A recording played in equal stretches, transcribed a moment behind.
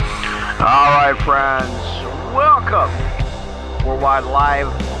All right, friends, welcome. Worldwide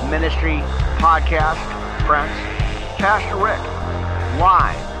Live Ministry Podcast, friends. Pastor Rick,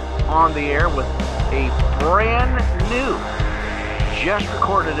 live on the air with a brand new, just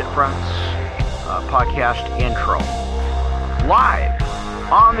recorded it, friends, podcast intro. Live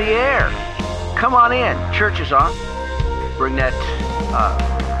on the air. Come on in. Church is on. Bring that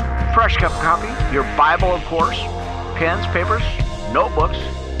fresh cup of coffee, your Bible, of course, pens, papers, notebooks,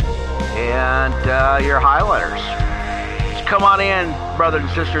 and your highlighters. Just come on in, brothers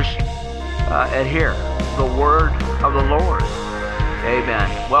and sisters, and hear the word of the Lord. Amen.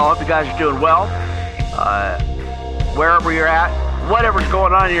 Well, I hope you guys are doing well. Wherever you're at, whatever's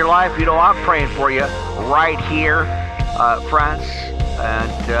going on in your life, you know, I'm praying for you right here, friends,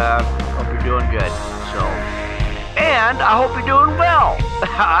 and hope you're doing good. So, and I hope you're doing well.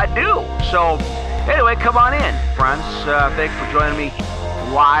 I do. So, anyway, come on in, friends. Thanks for joining me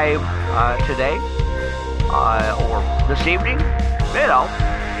live today or this evening, you know,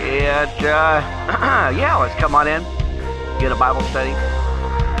 and yeah, let's come on in, get a Bible study,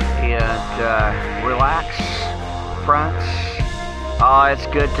 and relax, friends. It's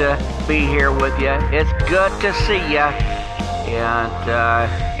good to be here with you. It's good to see you, and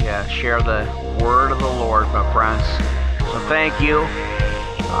yeah, share the word of the Lord, my friends. So thank you,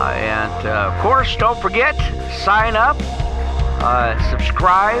 and of course, don't forget, sign up.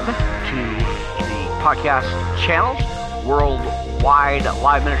 Subscribe to the podcast channels, Worldwide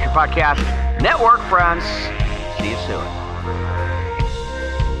Live Ministry Podcast Network, friends. See you soon.